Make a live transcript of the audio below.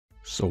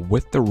So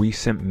with the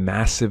recent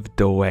massive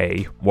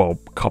delay, well,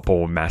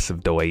 couple of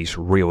massive delays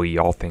really,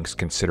 all things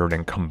considered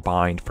and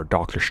combined, for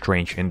Doctor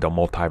Strange in the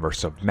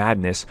Multiverse of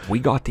Madness, we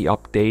got the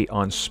update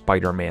on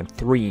Spider-Man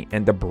 3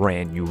 and the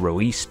brand new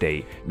release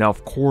date. Now,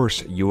 of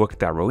course, you look at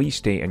that release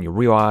date and you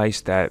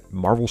realize that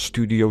Marvel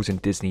Studios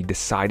and Disney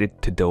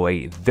decided to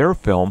delay their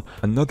film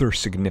another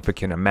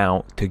significant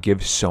amount to give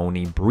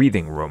Sony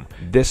breathing room.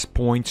 This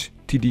points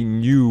to the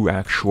new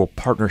actual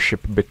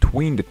partnership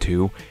between the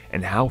two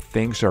and how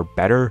things are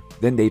better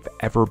than they've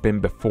ever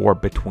been before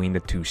between the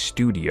two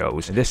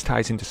studios. And this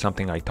ties into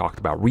something I talked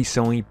about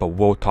recently, but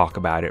we'll talk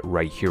about it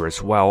right here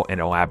as well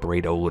and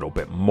elaborate a little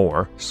bit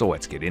more. So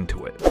let's get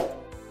into it.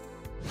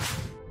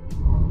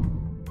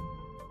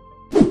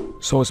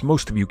 So as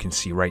most of you can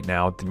see right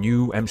now, the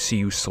new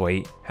MCU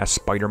slate has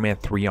Spider-Man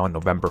 3 on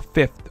November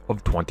 5th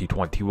of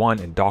 2021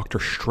 and Doctor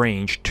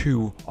Strange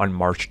 2 on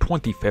March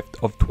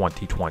 25th of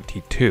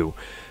 2022.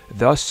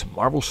 Thus,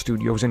 Marvel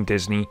Studios and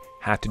Disney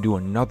had to do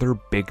another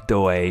big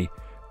delay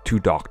to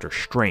Doctor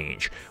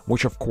Strange,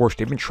 which of course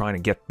they've been trying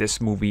to get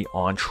this movie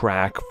on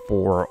track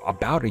for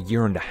about a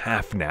year and a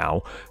half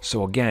now.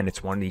 So again,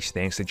 it's one of these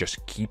things that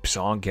just keeps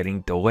on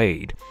getting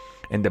delayed.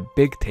 And the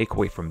big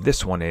takeaway from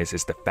this one is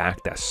the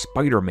fact that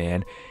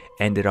Spider-Man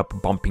ended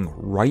up bumping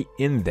right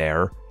in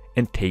there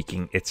and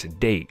taking its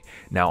date.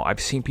 Now, I've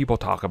seen people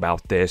talk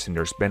about this and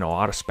there's been a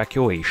lot of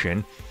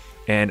speculation,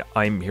 and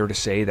I'm here to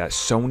say that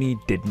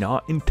Sony did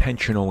not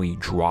intentionally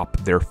drop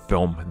their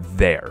film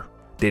there.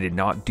 They did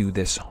not do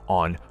this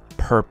on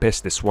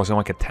purpose. This wasn't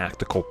like a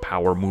tactical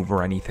power move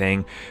or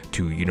anything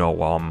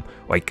to,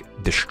 like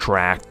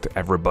distract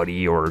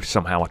everybody or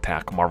somehow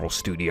attack Marvel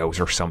Studios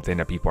or something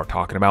that people are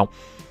talking about.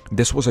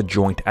 This was a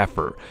joint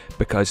effort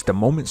because the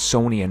moment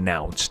Sony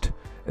announced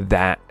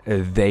that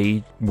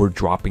they were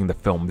dropping the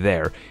film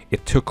there,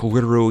 it took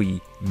literally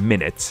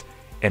minutes,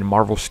 and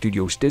Marvel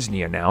Studios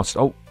Disney announced,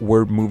 oh,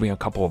 we're moving a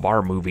couple of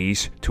our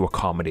movies to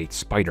accommodate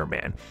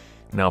Spider-Man.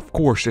 Now, of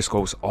course, this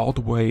goes all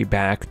the way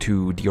back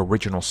to the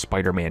original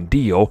Spider-Man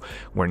deal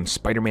when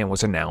Spider-Man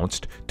was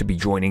announced to be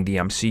joining the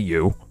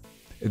MCU.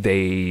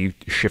 They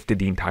shifted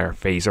the entire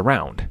phase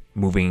around,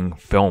 moving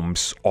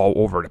films all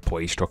over the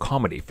place to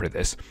accommodate for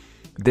this.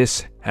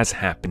 This has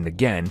happened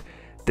again,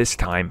 this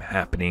time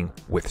happening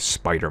with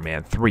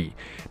Spider-Man 3.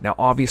 Now,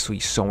 obviously,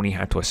 Sony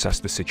had to assess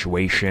the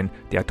situation.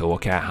 They had to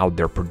look at how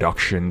their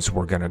productions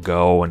were going to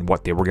go and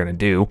what they were going to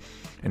do.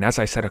 And as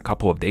I said a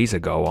couple of days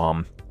ago,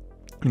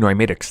 I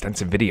made an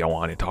extensive video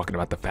on it talking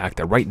about the fact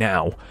that right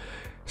now,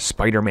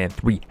 Spider-Man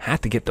 3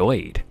 had to get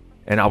delayed.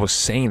 And I was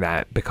saying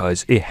that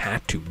because it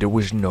had to. There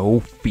was no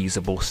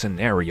feasible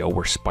scenario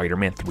where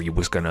Spider-Man 3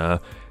 was going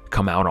to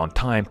come out on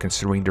time,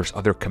 considering there's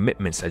other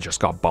commitments that just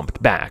got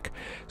bumped back.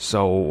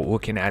 So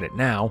looking at it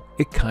now,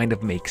 it kind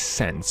of makes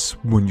sense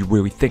when you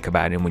really think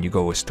about it and when you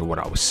go as to what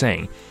I was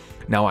saying.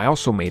 Now, I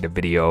also made a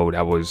video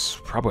that was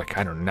probably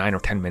like, 9 or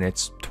 10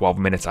 minutes, 12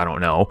 minutes, I don't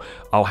know.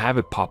 I'll have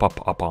it pop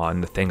up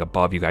on the thing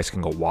above. You guys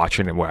can go watch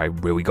it and where I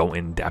really go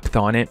in depth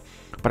on it.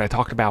 But I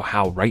talked about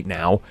how right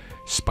now,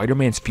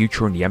 Spider-Man's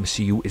future in the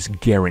MCU is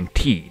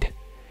guaranteed.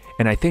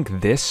 And I think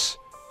this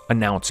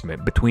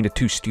announcement between the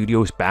two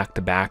studios back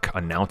to back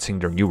announcing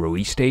their new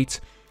release dates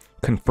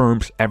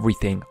confirms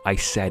everything I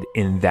said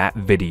in that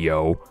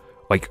video,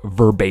 like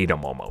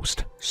verbatim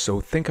almost. So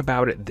think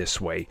about it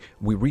this way.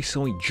 We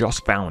recently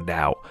just found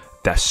out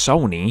that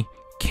Sony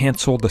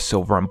canceled the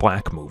Silver and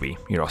Black movie,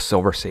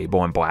 Silver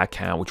Sable and Black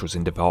Cat, which was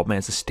in development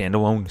as a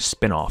standalone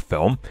spin-off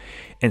film.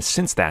 And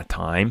since that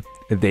time,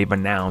 they've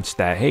announced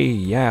that, hey,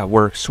 yeah,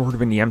 we're sort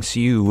of in the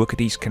MCU. Look at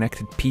these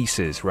connected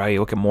pieces, right?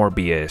 Look at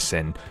Morbius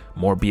and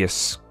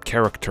Morbius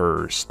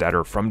characters that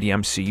are from the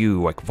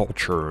MCU, like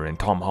Vulture, and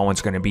Tom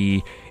Holland's going to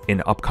be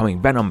in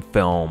upcoming Venom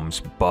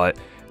films, but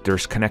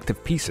there's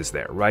connective pieces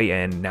there, right?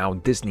 And now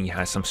Disney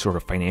has some sort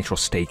of financial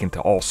stake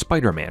into all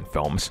Spider-Man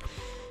films.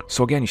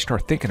 So again, you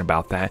start thinking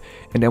about that,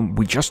 and then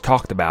we just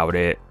talked about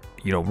it,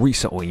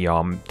 recently,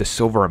 the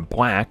Silver and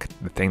Black,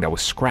 the thing that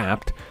was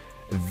scrapped,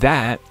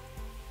 that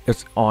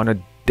is on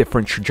a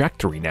different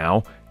trajectory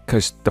now,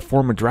 because the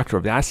former director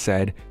of that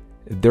said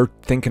they're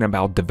thinking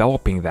about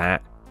developing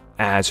that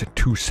as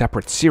 2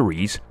 separate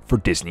series for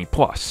Disney+.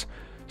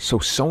 So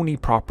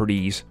Sony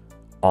properties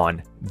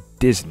on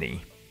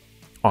Disney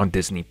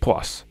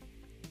Plus,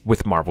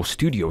 with Marvel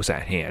Studios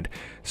at hand.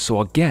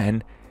 So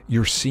again,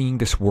 you're seeing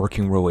this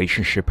working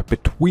relationship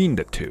between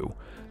the two.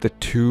 The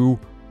two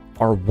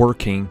are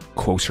working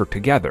closer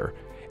together.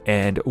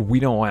 And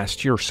we know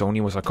last year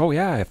Sony was like, oh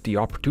yeah, if the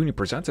opportunity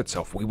presents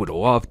itself, we would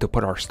love to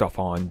put our stuff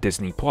on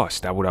Disney Plus.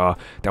 That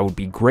would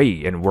be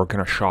great, and we're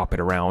gonna shop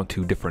it around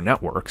to different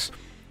networks.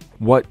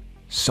 What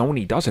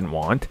Sony doesn't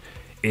want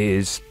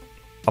is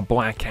a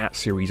Black Cat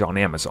series on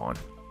Amazon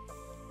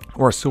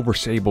or a Silver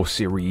Sable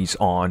series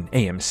on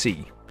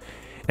AMC.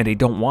 And they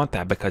don't want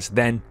that because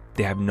then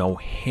they have no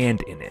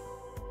hand in it.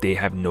 They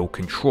have no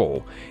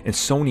control, and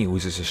Sony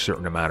loses a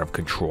certain amount of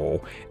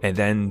control, and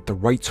then the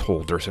rights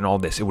holders and all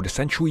this. It would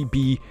essentially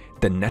be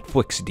the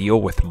Netflix deal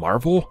with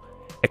Marvel,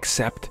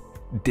 except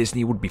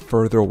Disney would be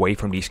further away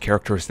from these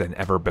characters than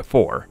ever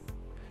before.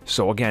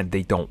 So again,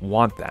 they don't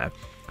want that.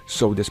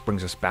 So this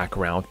brings us back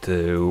around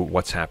to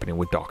what's happening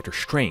with Doctor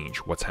Strange,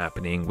 what's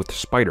happening with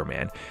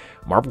Spider-Man.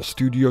 Marvel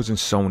Studios and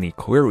Sony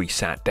clearly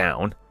sat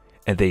down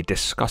and they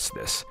discussed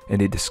this, and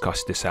they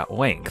discussed this at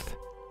length.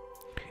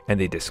 And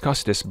they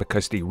discussed this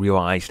because they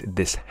realized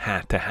this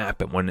had to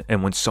happen. When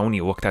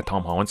Sony looked at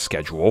Tom Holland's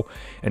schedule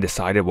and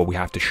decided, well, we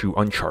have to shoot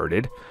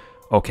Uncharted.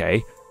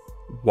 Okay,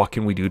 what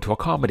can we do to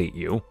accommodate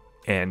you?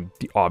 And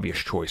the obvious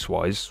choice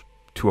was,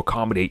 to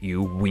accommodate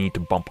you, we need to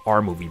bump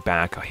our movie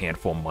back a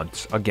handful of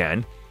months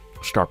again,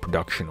 start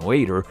production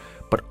later,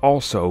 but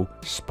also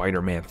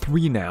Spider-Man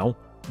 3 now,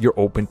 you're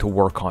open to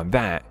work on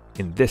that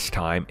in this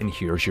time, and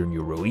here's your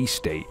new release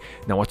date.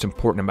 Now, what's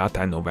important about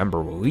that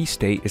November release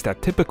date is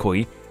that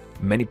typically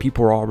many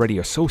people are already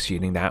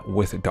associating that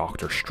with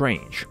Doctor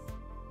Strange.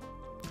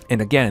 And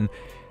again,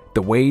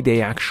 the way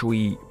they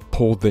actually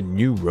pull the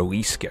new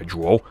release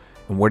schedule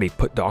and where they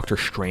put Doctor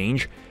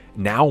Strange,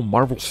 now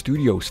Marvel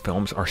Studios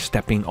films are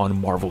stepping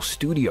on Marvel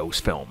Studios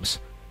films.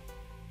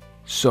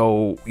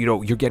 So,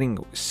 you're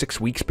getting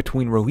 6 weeks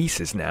between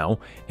releases now,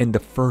 and the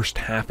first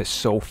half is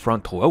so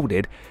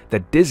front-loaded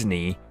that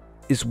Disney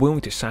is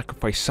willing to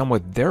sacrifice some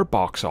of their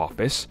box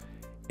office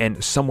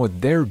and some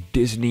of their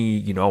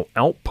Disney,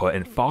 output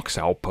and Fox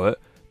output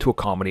to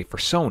accommodate for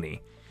Sony.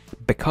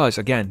 Because,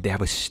 again, they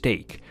have a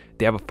stake.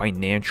 They have a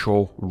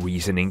financial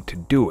reasoning to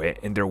do it,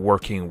 and they're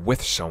working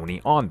with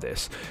Sony on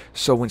this.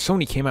 So when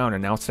Sony came out and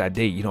announced that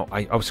date,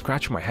 I was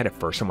scratching my head at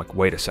first. I'm like,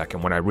 wait a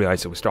second. When I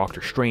realized it was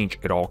Doctor Strange,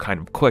 it all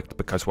kind of clicked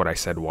because what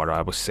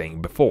I was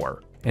saying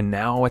before. And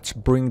now let's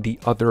bring the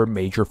other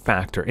major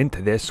factor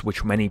into this,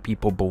 which many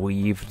people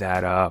believe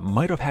that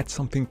might have had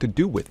something to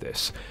do with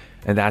this,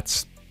 and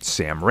that's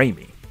Sam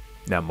Raimi.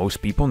 Now,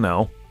 most people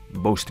know,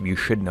 most of you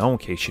should know. In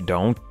case you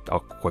don't, I'll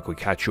quickly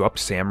catch you up.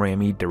 Sam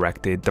Raimi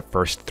directed the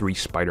first 3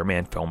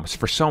 Spider-Man films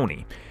for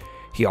Sony.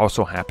 He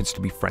also happens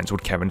to be friends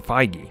with Kevin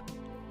Feige.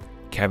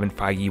 Kevin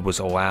Feige was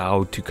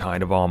allowed to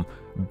kind of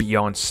be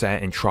on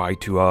set and try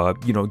to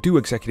do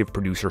executive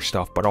producer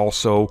stuff, but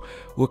also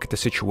look at the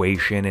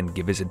situation and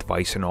give his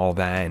advice and all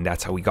that. And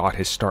that's how he got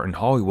his start in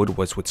Hollywood,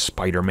 was with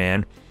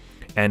Spider-Man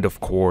and of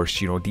course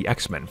the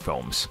X-Men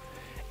films.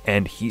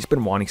 And he's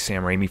been wanting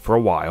Sam Raimi for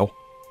a while.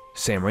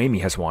 Sam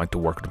Raimi has wanted to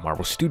work with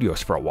Marvel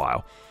Studios for a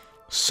while.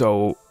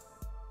 So,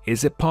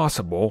 is it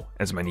possible,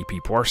 as many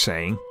people are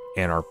saying,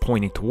 and are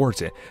pointing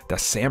towards it, that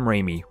Sam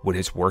Raimi, with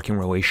his working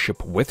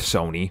relationship with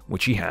Sony,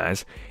 which he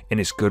has, and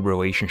his good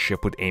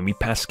relationship with Amy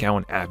Pascal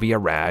and Avi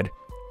Arad,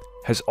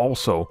 has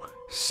also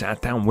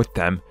sat down with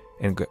them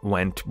and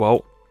went,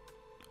 well,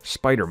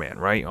 Spider-Man,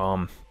 right?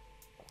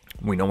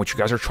 We know what you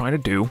guys are trying to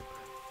do.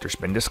 There's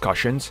been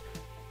discussions.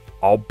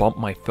 I'll bump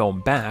my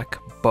film back,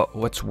 but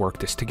let's work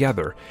this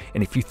together.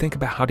 And if you think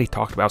about how they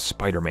talked about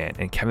Spider-Man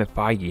and Kevin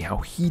Feige, how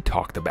he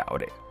talked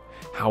about it,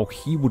 how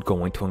he would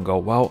go into and go,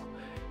 well,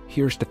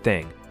 here's the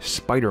thing,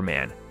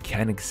 Spider-Man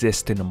can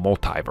exist in a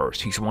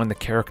multiverse. He's one of the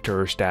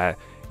characters that,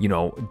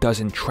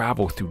 doesn't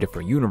travel through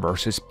different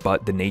universes,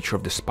 but the nature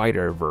of the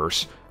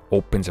Spider-Verse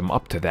opens him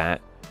up to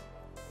that.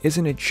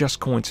 Isn't it just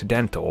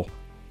coincidental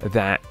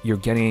that you're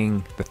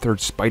getting the 3rd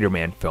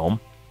Spider-Man film,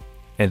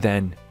 and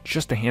then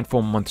just a handful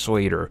of months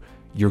later,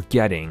 you're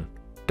getting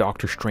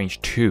Doctor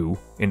Strange 2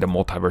 in the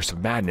Multiverse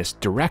of Madness,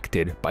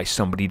 directed by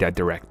somebody that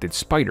directed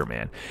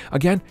Spider-Man?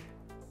 Again,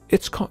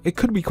 it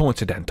could be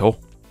coincidental,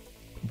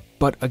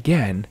 but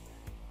again,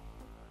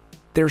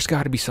 there's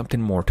got to be something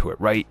more to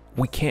it, right?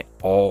 We can't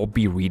all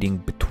be reading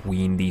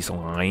between these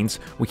lines.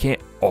 We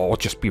can't all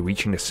just be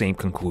reaching the same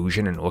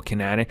conclusion and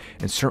looking at it,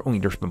 and certainly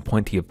there's been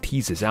plenty of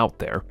teases out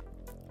there.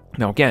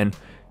 Now again,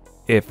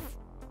 if,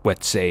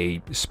 let's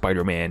say,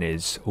 Spider-Man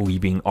is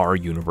leaving our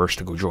universe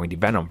to go join the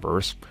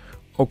Venomverse,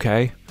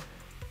 okay,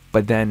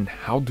 but then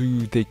how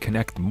do they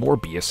connect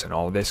Morbius and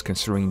all this,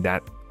 considering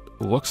that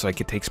looks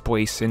like it takes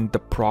place in the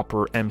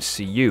proper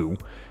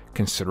MCU,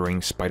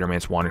 considering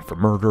Spider-Man's wanted for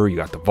murder, you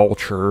got the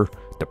Vulture,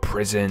 the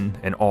prison,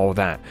 and all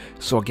that.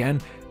 So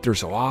again,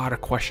 there's a lot of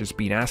questions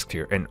being asked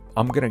here, and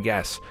I'm gonna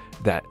guess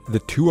that the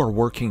two are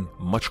working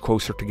much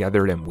closer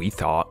together than we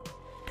thought,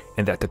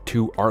 and that the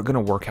two are going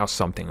to work out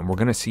something, and we're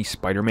going to see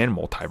Spider-Man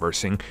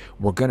multiversing.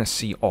 We're going to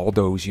see all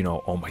those,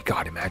 oh my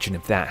god, imagine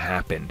if that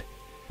happened.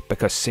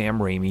 Because Sam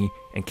Raimi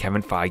and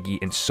Kevin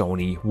Feige and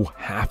Sony will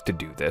have to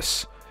do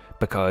this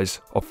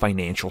because of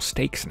financial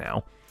stakes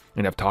now.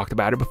 And I've talked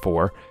about it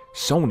before,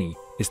 Sony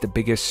is the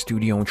biggest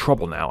studio in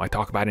trouble now. I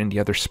talk about it in the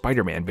other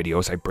Spider-Man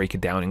videos. I break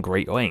it down in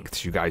great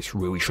lengths. You guys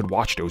really should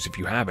watch those if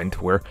you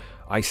haven't, where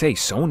I say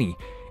Sony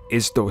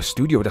is the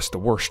studio that's the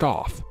worst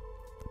off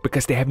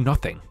because they have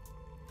nothing.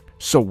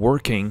 So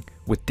working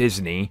with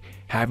Disney,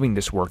 having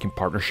this working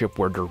partnership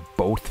where they're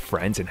both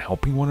friends and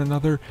helping one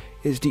another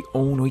is the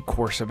only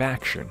course of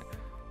action.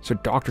 So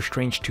Doctor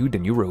Strange 2, the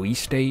new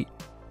release date,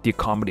 the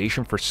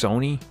accommodation for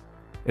Sony,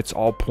 it's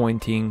all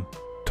pointing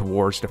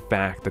towards the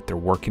fact that they're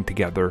working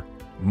together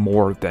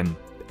more than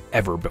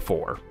ever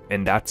before.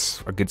 And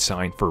that's a good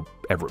sign for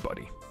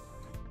everybody.